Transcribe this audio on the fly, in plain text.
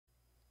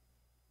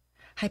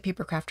Hi,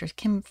 paper crafters.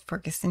 Kim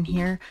Ferguson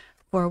here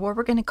for what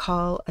we're going to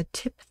call a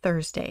Tip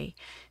Thursday.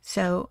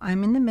 So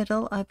I'm in the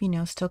middle of,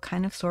 still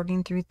kind of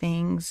sorting through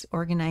things,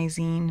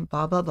 organizing,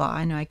 blah, blah, blah.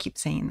 I know I keep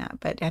saying that,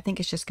 but I think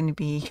it's just going to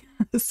be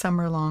a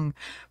summer-long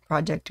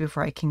project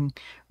before I can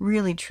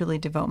really, truly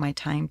devote my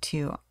time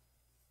to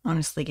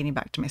honestly getting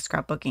back to my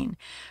scrapbooking.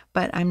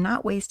 But I'm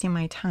not wasting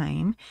my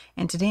time.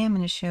 And today I'm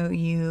going to show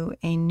you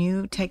a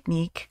new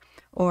technique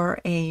or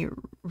a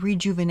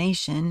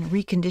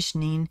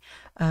reconditioning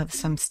of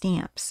some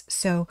stamps.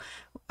 So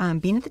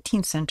being at the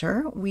teen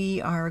center,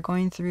 we are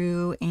going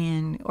through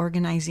and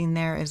organizing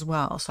there as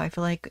well. So I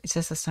feel like it's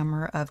just a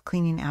summer of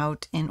cleaning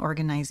out and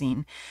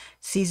organizing.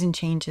 Season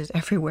changes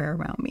everywhere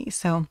around me.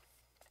 So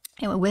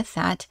anyway, with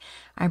that,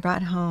 I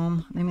brought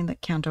home, let me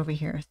count over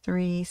here,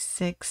 3,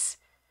 6,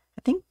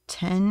 I think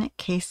 10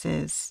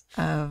 cases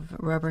of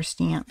rubber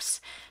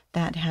stamps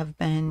that have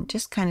been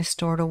just kind of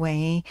stored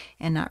away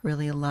and not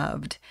really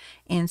loved.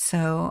 And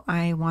so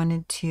I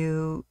wanted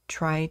to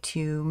try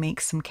to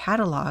make some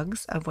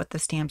catalogs of what the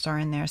stamps are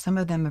in there. Some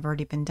of them have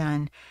already been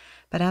done,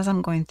 but as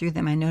I'm going through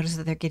them, I notice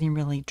that they're getting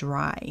really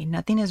dry.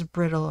 Nothing is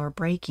brittle or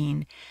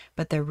breaking,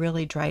 but they're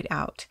really dried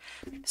out.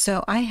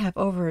 So I have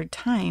over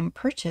time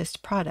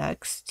purchased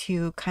products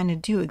to kind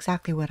of do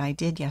exactly what I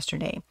did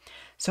yesterday.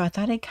 So I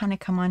thought I'd kind of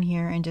come on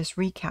here and just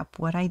recap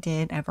what I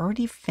did. I've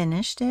already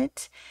finished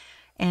it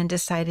and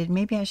decided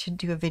maybe I should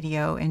do a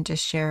video and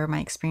just share my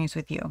experience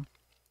with you.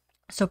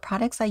 So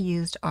products I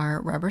used are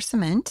rubber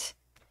cement,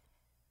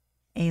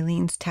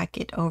 Aleene's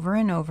Tack-It Over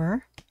and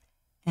Over,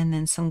 and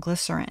then some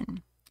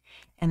glycerin.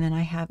 And then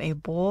I have a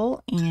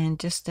bowl and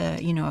just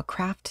a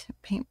craft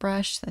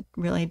paintbrush that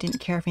really didn't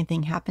care if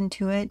anything happened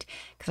to it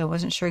because I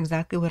wasn't sure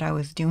exactly what I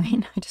was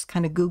doing. I just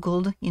kind of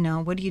Googled,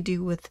 what do you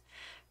do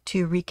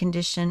to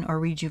recondition or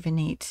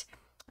rejuvenate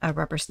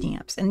rubber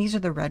stamps? And these are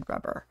the red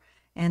rubber.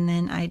 And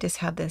then I just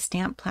have the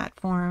stamp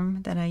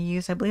platform that I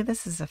use. I believe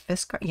this is a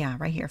Fiskars. Yeah,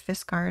 right here,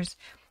 Fiskars.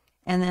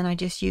 And then I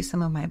just use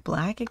some of my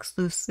black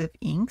exclusive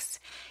inks.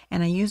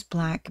 And I use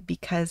black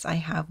because I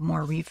have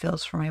more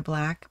refills for my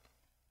black.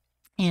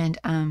 And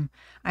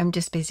I'm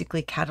just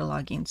basically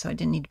cataloging, so I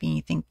didn't need to be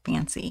anything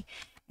fancy.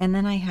 And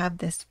then I have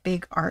this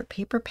big art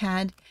paper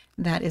pad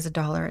that is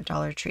 $1 at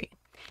Dollar Tree.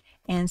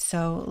 And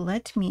so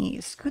let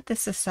me scoot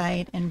this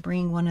aside and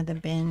bring one of the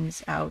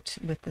bins out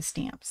with the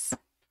stamps.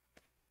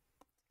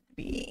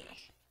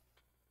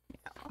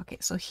 Okay,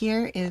 so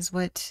here is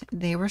what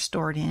they were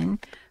stored in.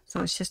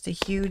 So it's just a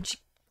huge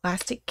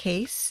plastic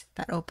case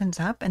that opens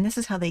up, and this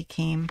is how they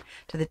came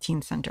to the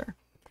teen center.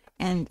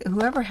 And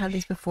whoever had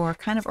these before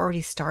kind of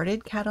already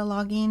started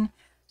cataloging.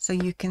 So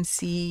you can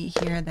see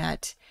here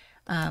that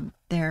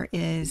there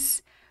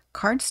is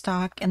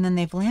cardstock, and then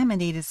they've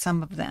laminated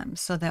some of them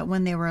so that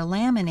when they were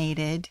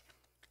laminated,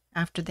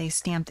 after they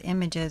stamped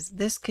images,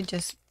 this could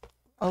just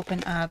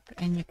open up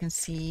and you can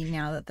see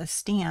now that the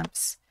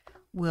stamps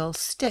will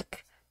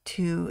stick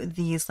to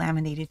these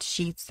laminated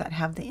sheets that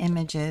have the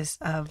images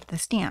of the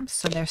stamps.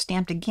 So they're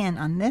stamped again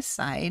on this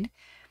side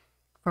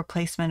for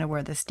placement of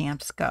where the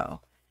stamps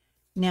go.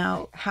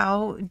 Now,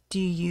 how do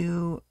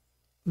you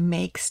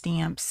make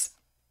stamps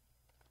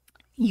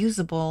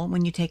usable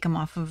when you take them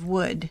off of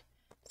wood?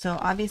 So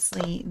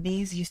obviously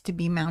these used to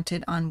be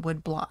mounted on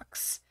wood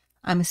blocks.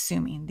 I'm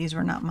assuming these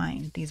were not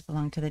mine. These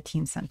belong to the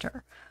teen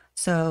center.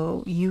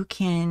 So you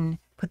can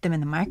put them in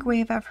the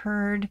microwave, I've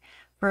heard,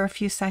 for a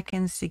few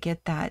seconds to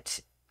get that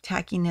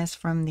tackiness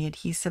from the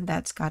adhesive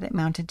that's got it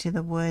mounted to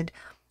the wood,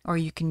 or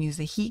you can use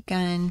a heat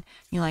gun,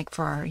 like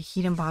for our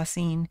heat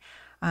embossing.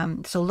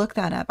 So look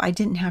that up. I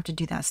didn't have to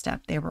do that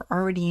step. They were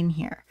already in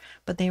here,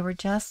 but they were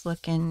just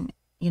looking,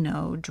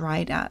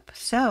 dried up.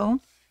 So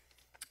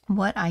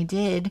what I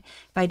did,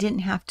 if I didn't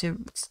have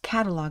to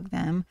catalog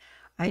them,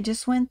 I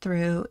just went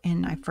through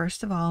and I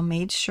first of all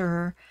made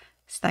sure,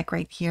 it's like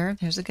right here,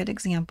 there's a good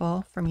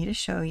example for me to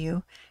show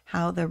you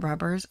how the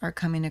rubbers are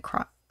coming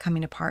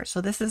apart.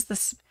 So this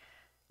is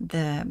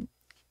the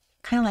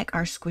kind of like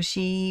our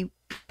squishy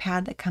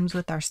pad that comes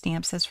with our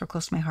stamp sets for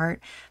Close to My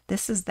Heart.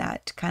 This is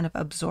that kind of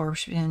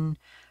absorption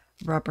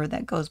rubber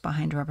that goes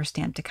behind a rubber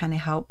stamp to kind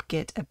of help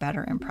get a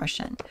better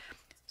impression.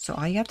 So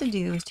all you have to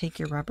do is take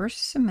your rubber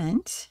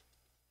cement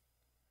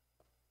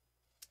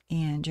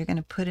and you're going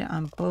to put it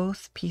on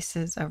both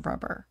pieces of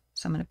rubber.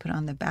 So I'm going to put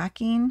on the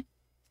backing,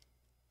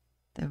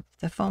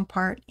 the foam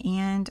part,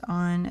 and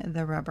on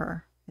the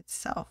rubber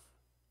itself.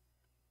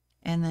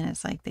 And then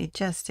it's like they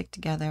just stick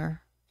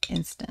together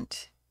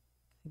instant.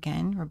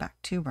 Again, we're back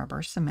to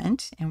rubber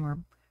cement and we're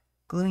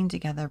gluing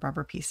together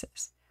rubber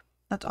pieces.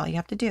 That's all you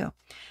have to do.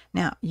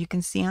 Now, you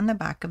can see on the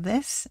back of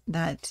this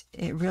that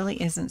it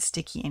really isn't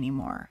sticky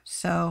anymore.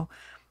 So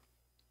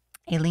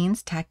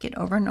Aleene's Tack-It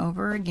Over and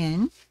Over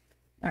Again,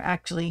 or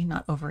actually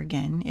not over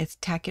again, it's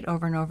Tack-It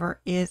Over and Over,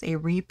 is a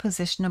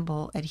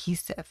repositionable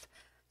adhesive.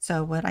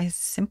 So what I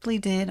simply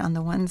did on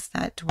the ones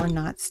that were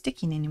not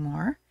sticking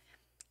anymore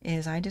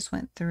is I just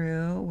went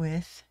through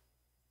with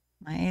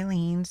my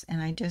Aleene's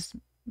and I just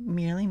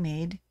merely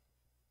made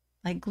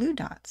like glue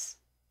dots.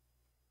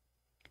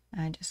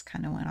 I just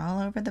kind of went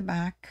all over the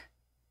back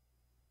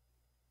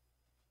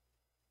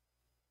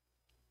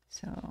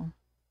So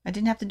I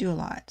didn't have to do a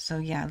lot. So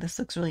yeah, this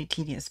looks really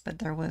tedious, but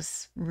there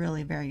was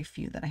really very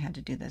few that I had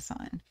to do this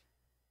on.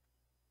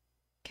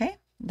 Okay,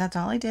 that's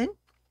all I did.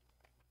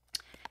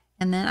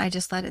 And then I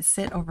just let it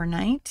sit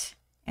overnight,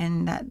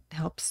 and that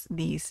helps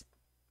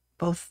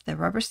both the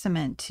rubber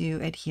cement to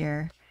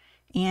adhere,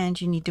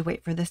 and you need to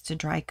wait for this to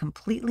dry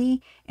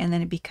completely, and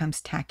then it becomes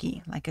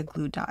tacky like a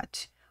glue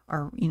dot,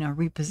 or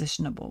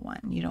repositionable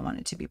one. You don't want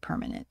it to be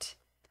permanent.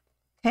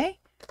 Okay,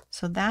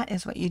 so that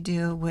is what you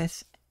do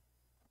with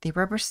the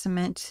rubber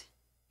cement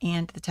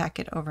and the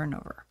Tack-It over and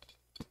over.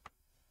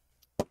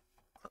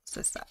 Close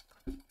this up.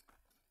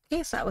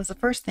 Okay, so that was the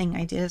first thing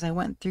I did, is I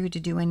went through to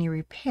do any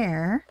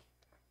repair.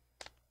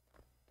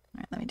 All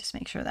right, let me just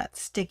make sure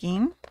that's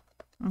sticking.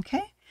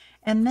 Okay,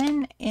 and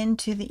then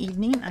into the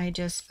evening, I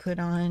just put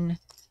on,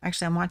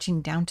 actually I'm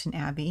watching Downton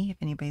Abbey, if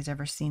anybody's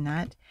ever seen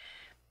that.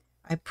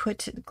 I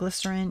put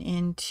glycerin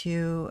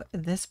into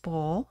this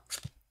bowl,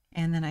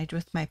 and then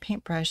with my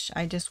paintbrush,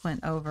 I just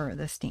went over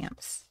the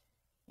stamps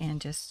and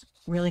just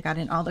really got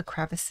in all the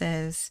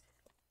crevices,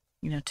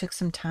 took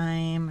some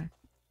time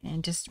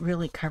and just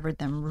really covered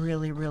them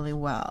really, really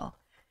well.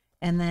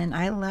 And then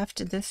I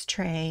left this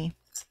tray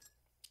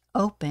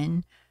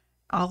open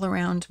all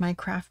around my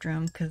craft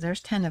room, because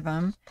there's 10 of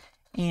them,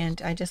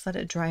 and I just let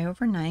it dry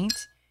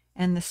overnight.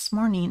 And this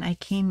morning I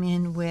came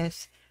in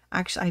with,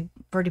 actually I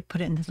already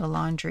put it into the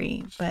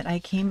laundry, but I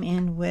came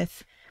in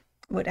with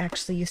what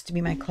actually used to be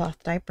my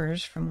cloth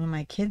diapers from when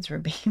my kids were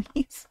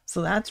babies.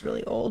 So that's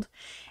really old.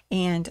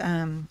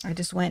 And I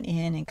just went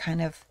in and kind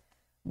of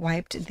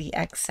wiped the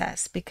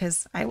excess,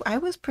 because I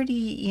was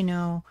pretty,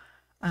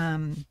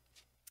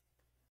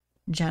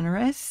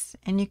 generous.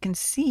 And you can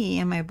see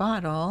in my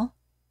bottle,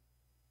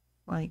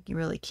 well, you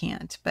really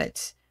can't,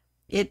 but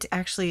it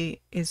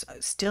actually is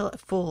still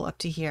full up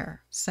to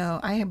here. So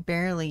I have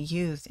barely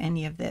used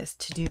any of this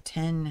to do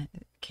 10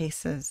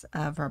 cases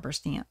of rubber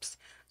stamps.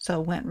 So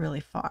it went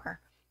really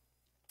far.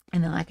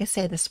 And then, like I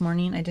say, this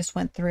morning I just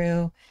went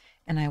through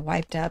and I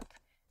wiped up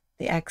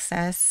the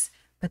excess,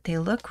 but they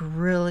look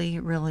really,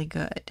 really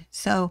good.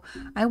 So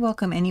I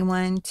welcome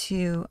anyone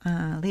to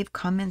leave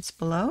comments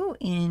below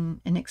in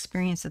an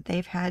experience that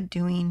they've had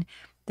doing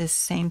this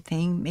same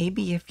thing.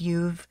 Maybe if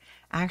you've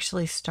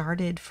actually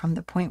started from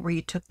the point where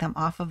you took them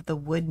off of the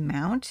wood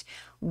mount,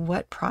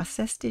 what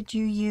process did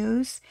you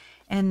use?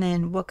 And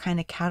then what kind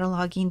of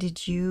cataloging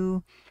did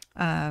you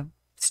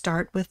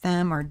start with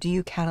them, or do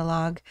you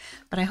catalog?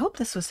 But I hope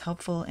this was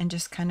helpful in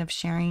just kind of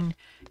sharing,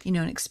 an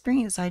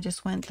experience I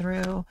just went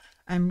through.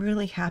 I'm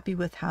really happy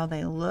with how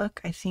they look.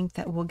 I think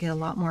that we'll get a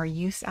lot more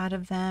use out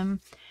of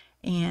them,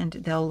 and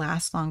they'll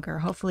last longer.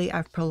 Hopefully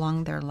I've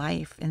prolonged their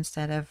life,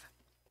 instead of,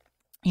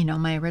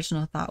 my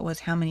original thought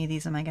was, how many of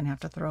these am I going to have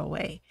to throw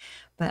away?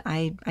 But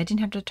I didn't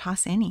have to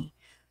toss any.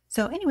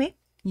 So anyway,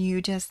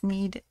 you just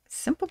need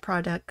simple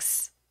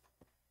products: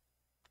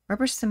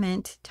 rubber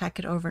cement, tack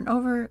it over and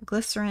over,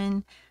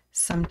 glycerin,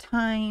 some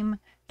time,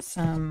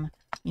 some,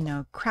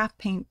 craft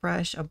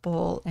paintbrush, a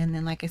bowl, and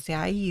then, like I say,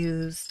 I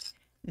used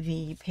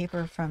the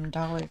paper from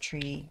Dollar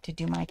Tree to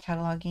do my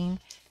cataloging.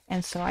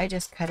 And so I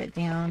just cut it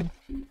down.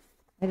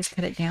 I just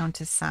cut it down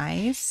to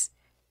size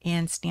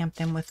and stamp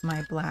them with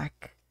my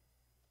black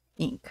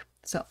ink.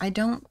 So I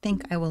don't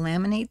think I will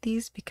laminate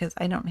these, because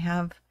I don't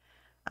have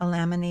a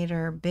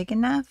laminator big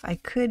enough. I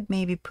could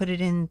maybe put it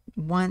in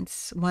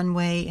once one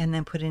way and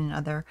then put it in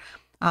another.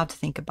 I'll have to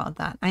think about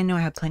that. I know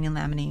I have plenty of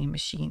laminating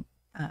machine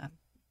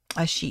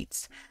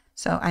sheets,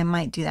 so I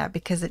might do that,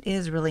 because it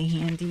is really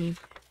handy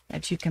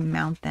that you can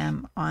mount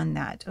them on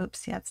that.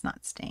 Oops, yeah, it's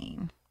not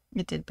staying.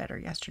 It did better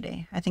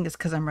yesterday. I think it's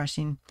because I'm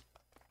rushing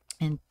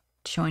and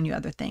showing you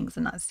other things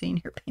and not sitting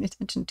here paying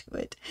attention to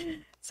it.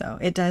 So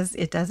it does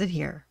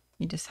adhere.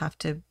 You just have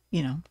to,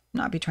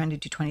 not be trying to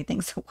do 20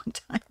 things at one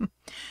time.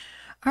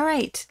 All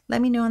right,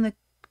 let me know in the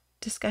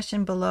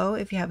discussion below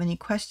if you have any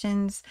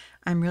questions.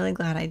 I'm really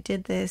glad I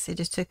did this. It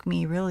just took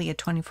me really a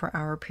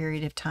 24-hour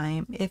period of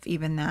time, if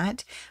even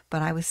that,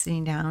 but I was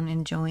sitting down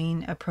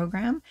enjoying a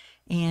program,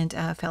 and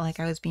felt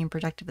like I was being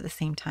productive at the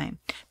same time.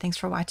 Thanks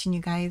for watching,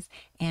 you guys,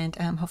 and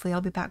hopefully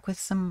I'll be back with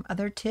some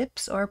other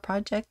tips or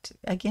project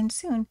again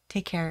soon.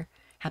 Take care.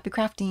 Happy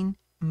crafting.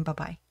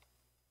 Bye-bye.